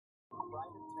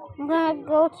I'm gonna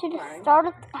go to the start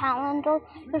of the calendar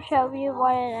to show you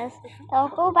what it is. I'll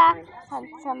go back and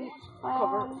some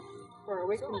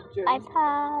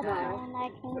iPad and I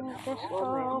can just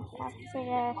go back to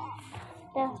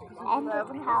the end of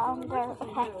the calendar.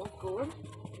 Okay.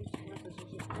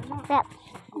 That's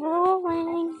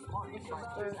scrolling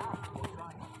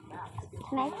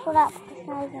to make sure that this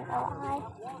isn't alive.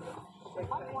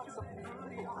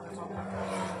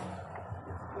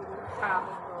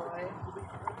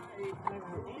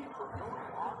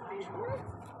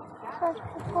 Search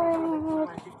for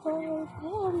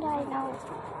and I know.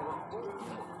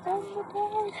 There's a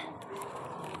dead.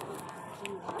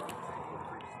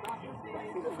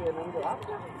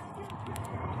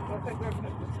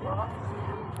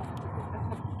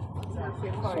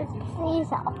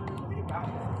 These up.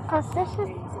 Because this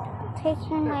is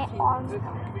taking my arm to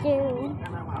do.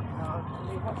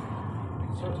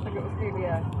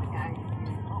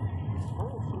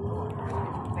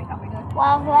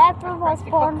 Well, whoever was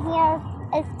born here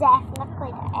is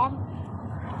definitely dead.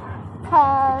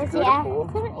 Because, yeah,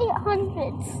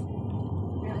 800s.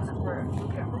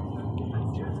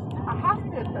 I have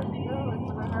to admit,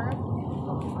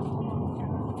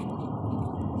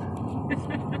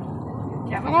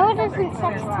 I know it isn't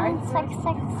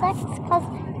 16666 because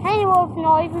anyone have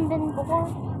not even been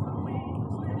born.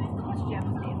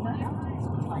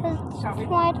 It's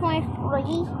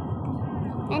 2023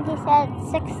 and he said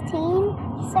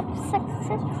 16666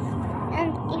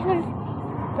 and even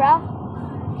bruh,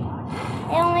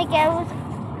 it only goes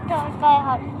down by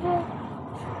 100.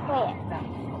 Wait.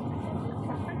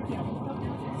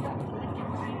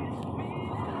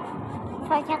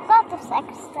 If I get that to 6,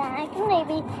 then I can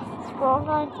maybe scroll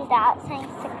down to that saying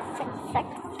 666.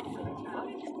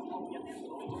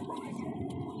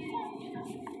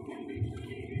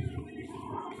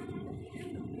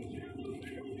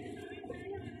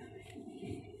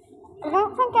 I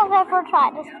don't think I've ever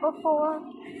tried this before.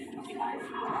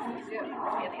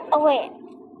 Oh wait,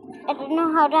 I don't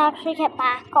know how to actually get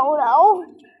back. Oh no.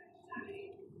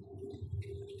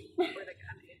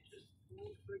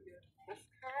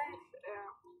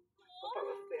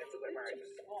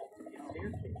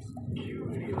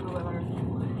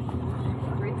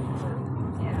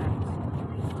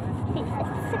 It's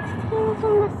 16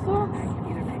 on the 6.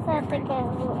 So I think I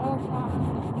will end that.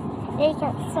 You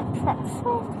get 666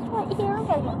 right here. I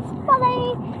think it's funny.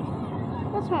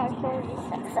 This one shows you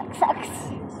 666.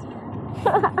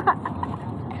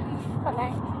 Funny.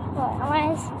 But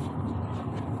anyways.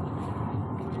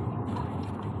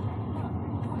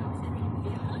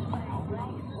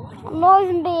 I'll not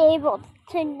even be able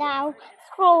to now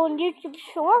scroll on YouTube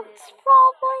Shorts,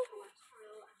 probably.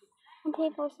 And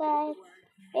people say,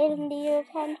 in the year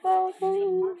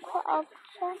 10,000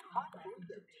 option.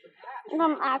 And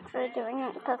I'm actually doing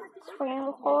it because it's screen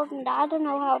recording and I don't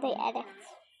know how they edit.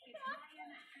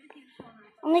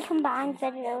 Only combine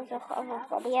videos of other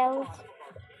videos.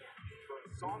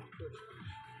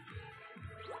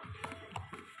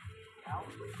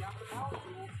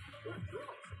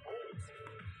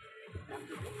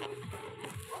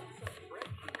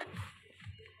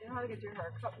 You know how to get your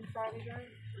hair cut inside again?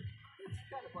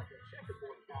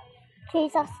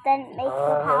 Jesus didn't make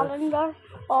the calendar.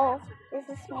 Oh, this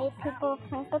is made people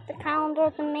think of the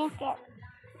calendar to make it.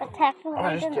 But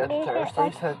technically didn't make it.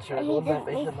 Like, he didn't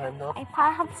make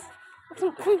iPads.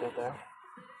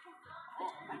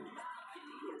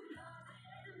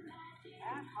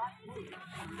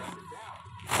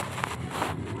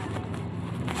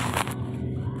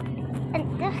 And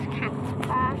this can't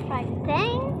crash, I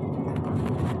think.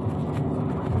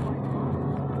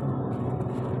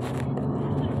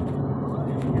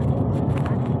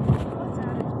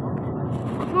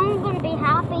 I'm going to be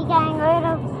happy getting rid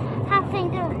of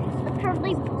having to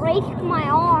literally break my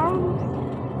arms.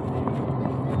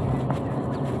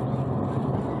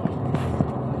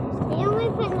 The only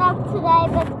thing I've today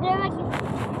been doing,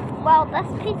 well, this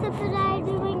piece of today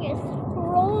doing is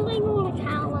scrolling on the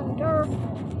calendar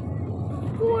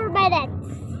 4 minutes.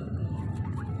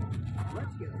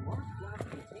 Let's get a large glass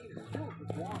container filled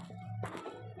with water.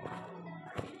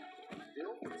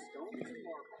 Filled with stones and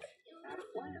marble. Add a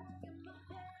plant.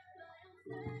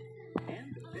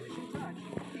 And the finishing touch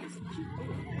is cute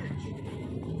little fish.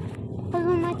 I was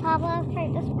on my tablet, I've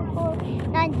tried this before,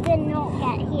 and I did not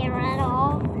get here at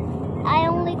all. I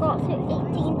only got to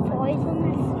 18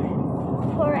 poisons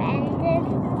before it ended.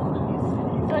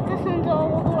 But this one's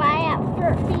all the way at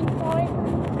 13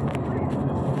 poisons.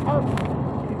 Oh.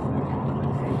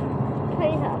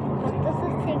 Please help, but this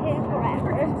is taking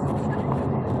forever.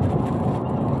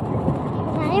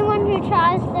 Anyone who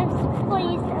tries this,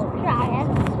 please don't try it.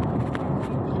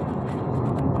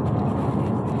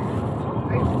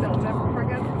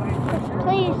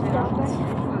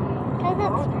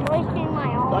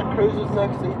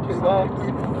 next to each other.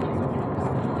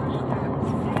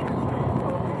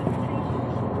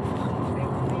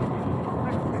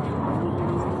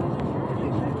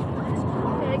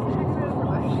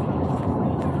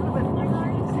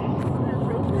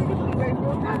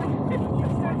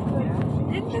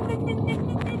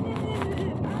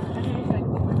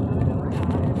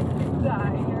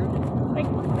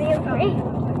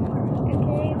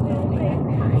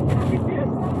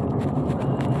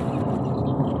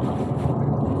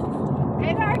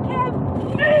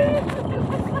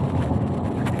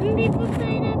 People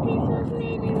say that piece was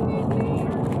made in this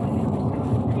video.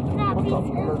 It's not piece of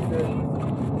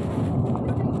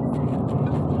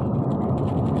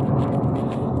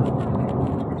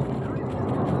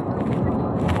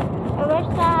I wish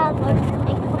that had like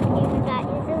a company with that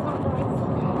uses on the list.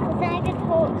 Because then I could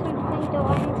hold something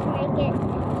down to make it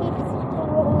keep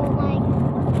scrolling.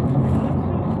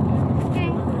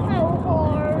 It's so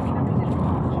hard.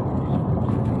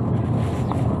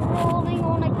 Scrolling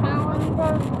on a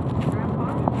calendar.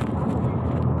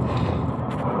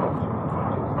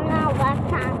 I'm now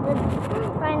left-handed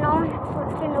right now,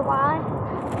 which in a while.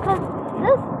 Because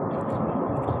this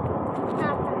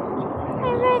happened. I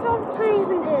really don't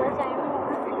even do this anymore.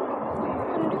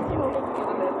 I'm just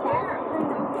holding it fast.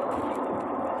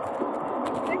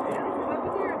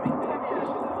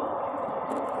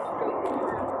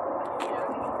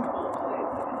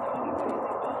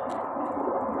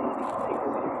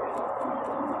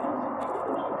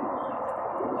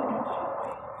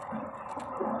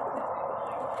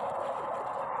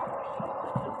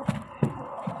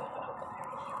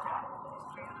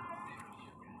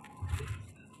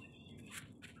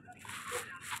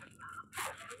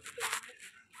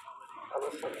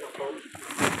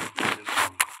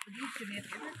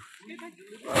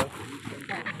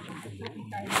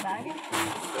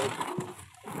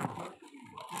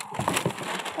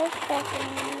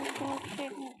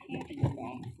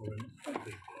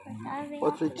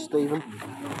 What's it, Stephen?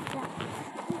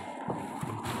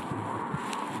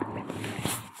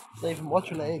 Stephen, watch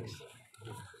your legs.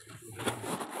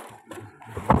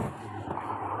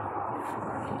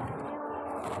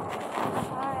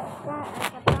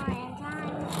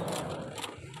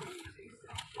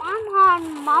 I'm on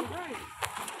mop.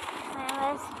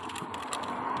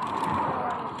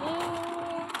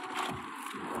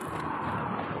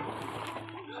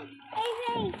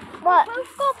 Hey, what?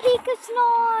 We've got Pika's now.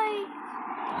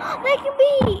 They can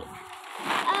be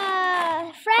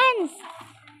friends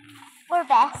or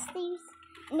besties.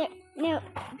 No,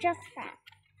 just friends.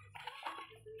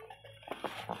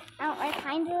 Oh, I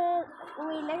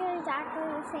we look exactly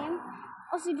the same.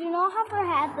 Also, do not have their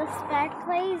head this big,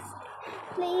 please.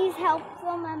 Please help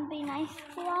them and be nice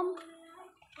to them.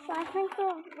 So I think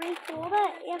they'll refold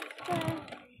it if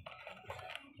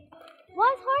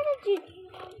what? How did you...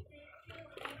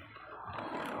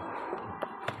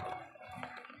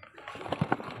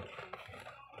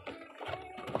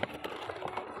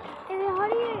 How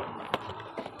do you...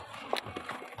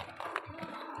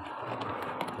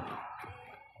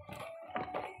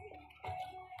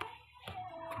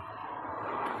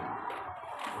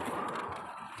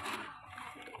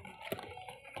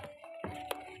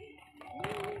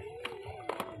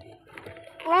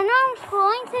 Right now I'm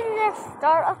scrolling to the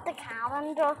start of the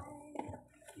calendar.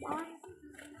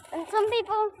 And some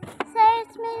people say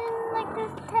it's made in like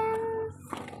this tens,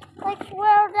 like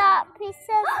where that piece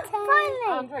says 10.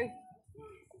 Finally!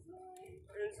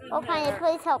 Oh, can you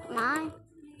please help mine?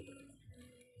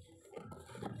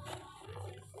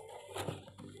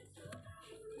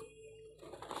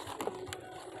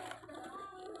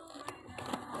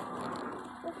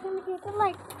 We're gonna keep it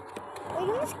like, we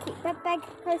can just keep it big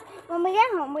because when we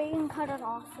get home we can cut it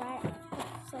off, right?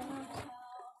 So,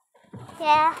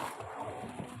 yeah.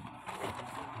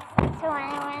 So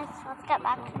anyways, let's get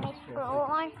back to my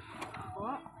scrolling.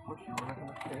 What? Oops.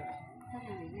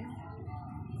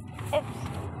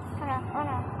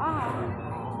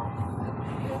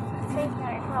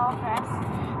 Stationary progress.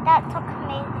 That took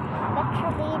me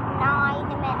literally 9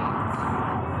 minutes.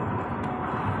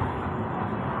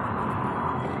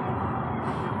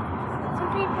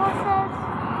 Some people says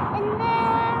in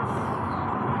this,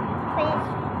 please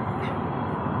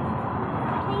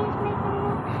make them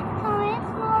tell me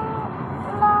it's more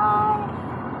live.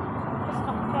 Just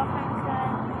stop dropping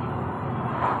good.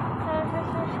 So this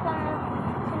is gonna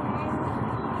end.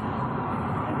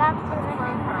 Back to the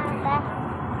left.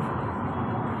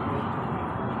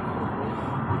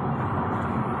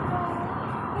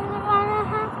 Is it gonna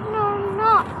happen or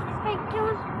not?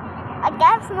 I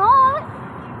guess not.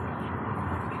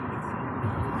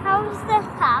 How is this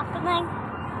happening?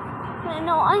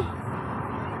 No.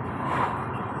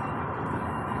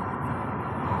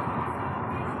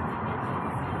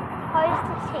 How's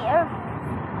this here?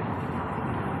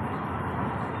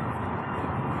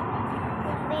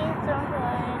 Please don't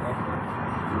worry, this is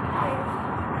true.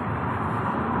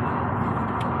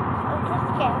 I'm just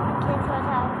scaring kids what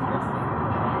happens this is.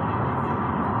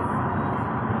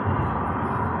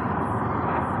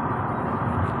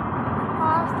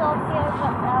 I'll stop here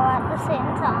but now at the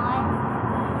same time.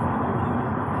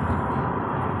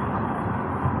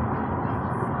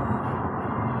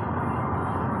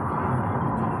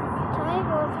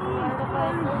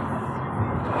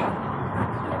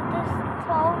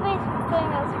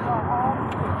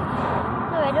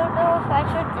 I don't know if I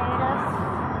should do this.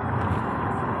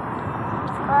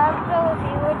 Subscribe below if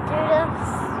you would do this.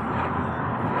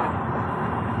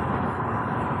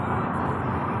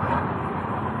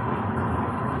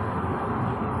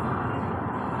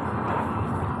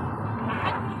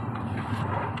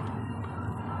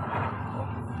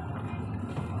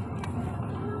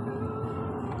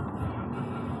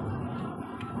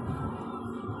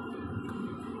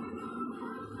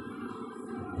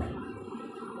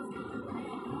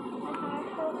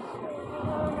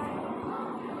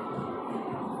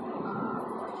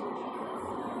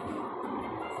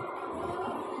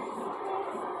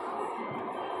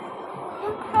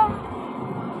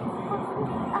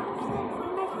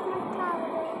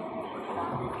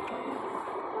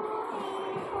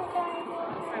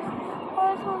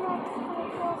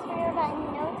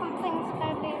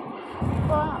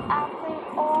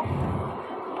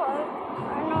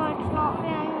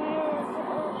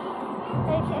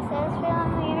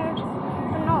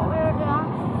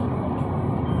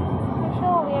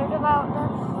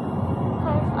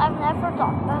 I've never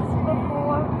done this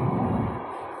before.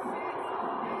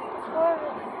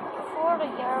 Before the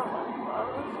year was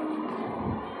frozen.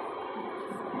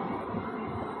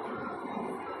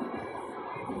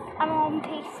 I'm on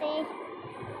PC,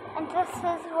 and this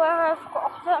is where I've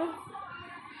gotten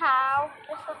how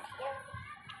to secure.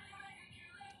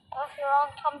 If you're on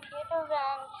computer,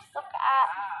 then just look at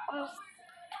on the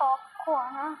top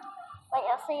corner, but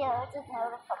you'll see loads of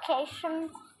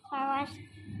notifications.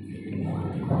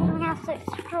 You have to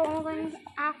scrolling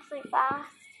actually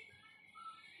fast.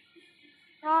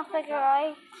 I'll figure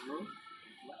out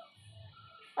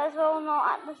as well,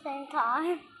 not at the same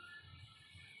time.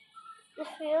 This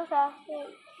feels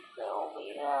actually so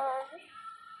weird.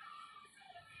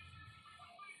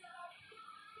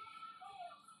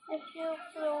 It feels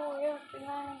so weird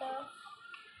doing this.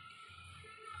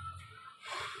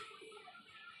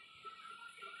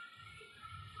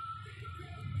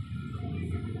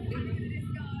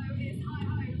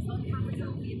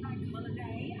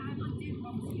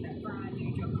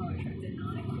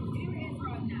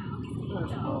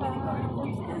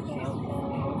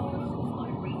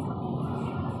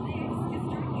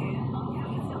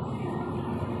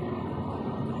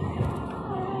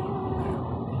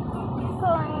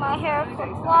 Pulling my hair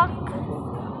quick look.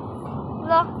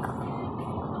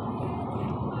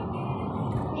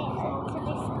 Needs it to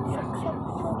be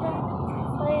successful.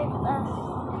 Leave this.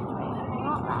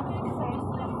 Not that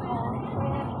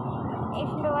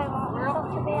even though I want myself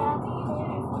to be after.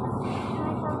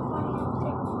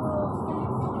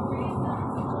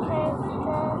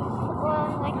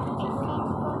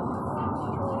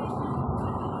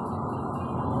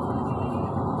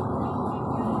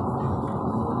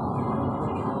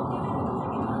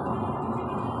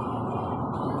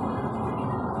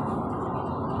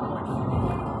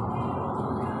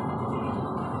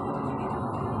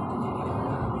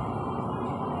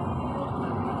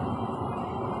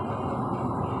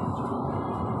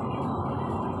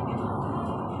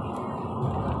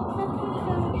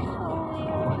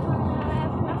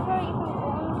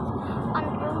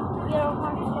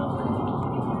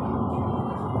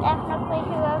 Definitely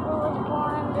whoever was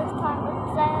born this time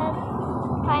is dead.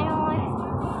 Finally.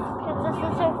 Because this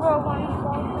is over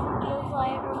 1,000 years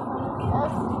later from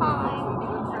this time.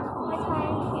 My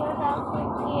time feels actually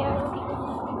weird.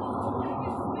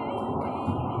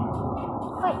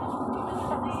 Wait.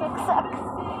 666.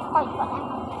 Right button.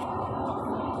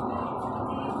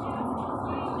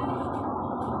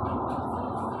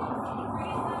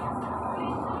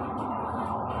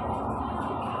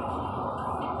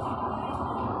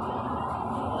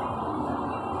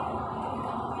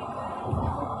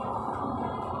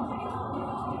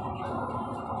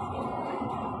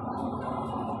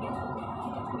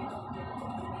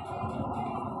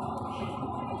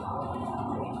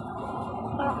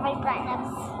 My brightness.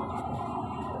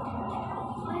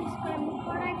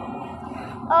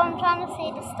 Oh, I'm trying to see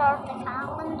the start of the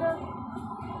calendar.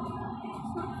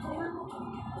 It's not coming.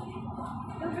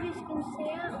 Nobody's gonna see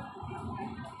it.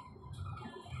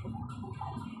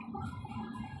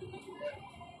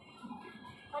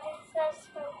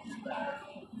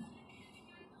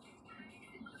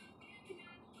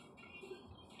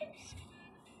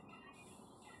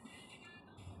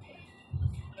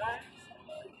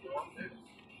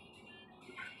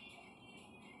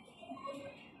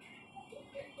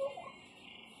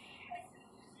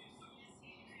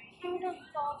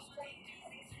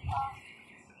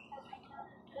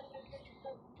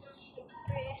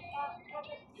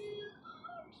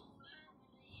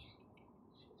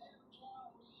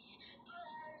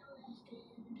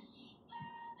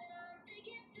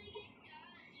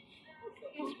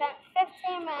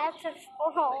 That's a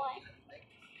scrolling.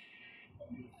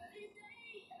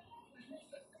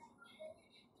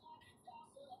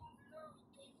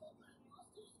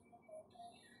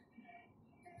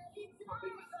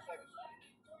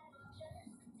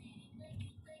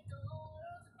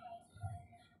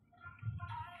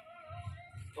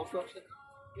 What's that shit?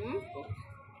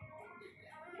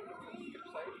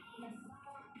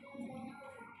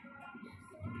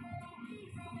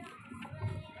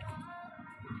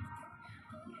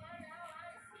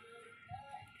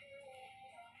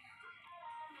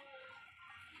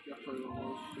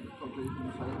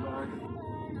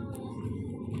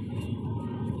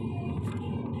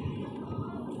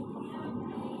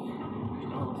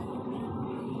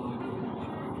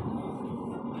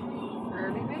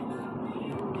 Early mix?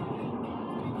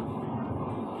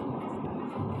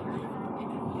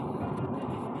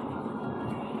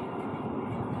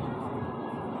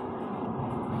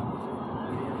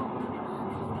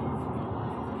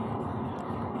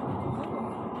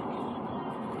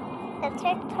 It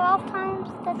takes 12 times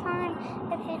the time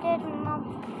if you did a month.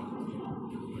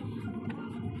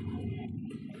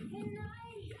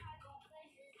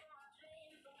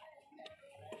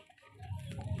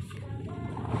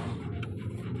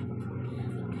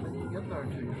 Get there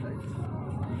to your legs.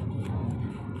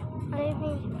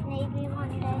 Maybe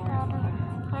one day that'll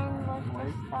end with the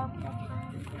stop the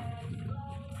time.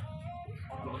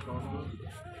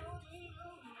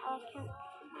 Okay.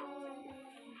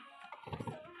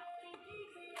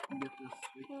 Get this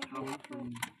big camel from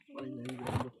 29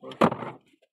 grand before.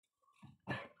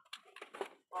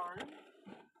 Barn?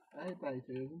 I buy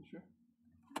 2 of them, sure.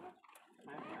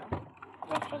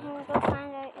 If you can go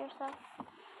find out yourself,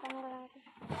 I'm gonna.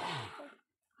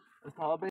 It's not a big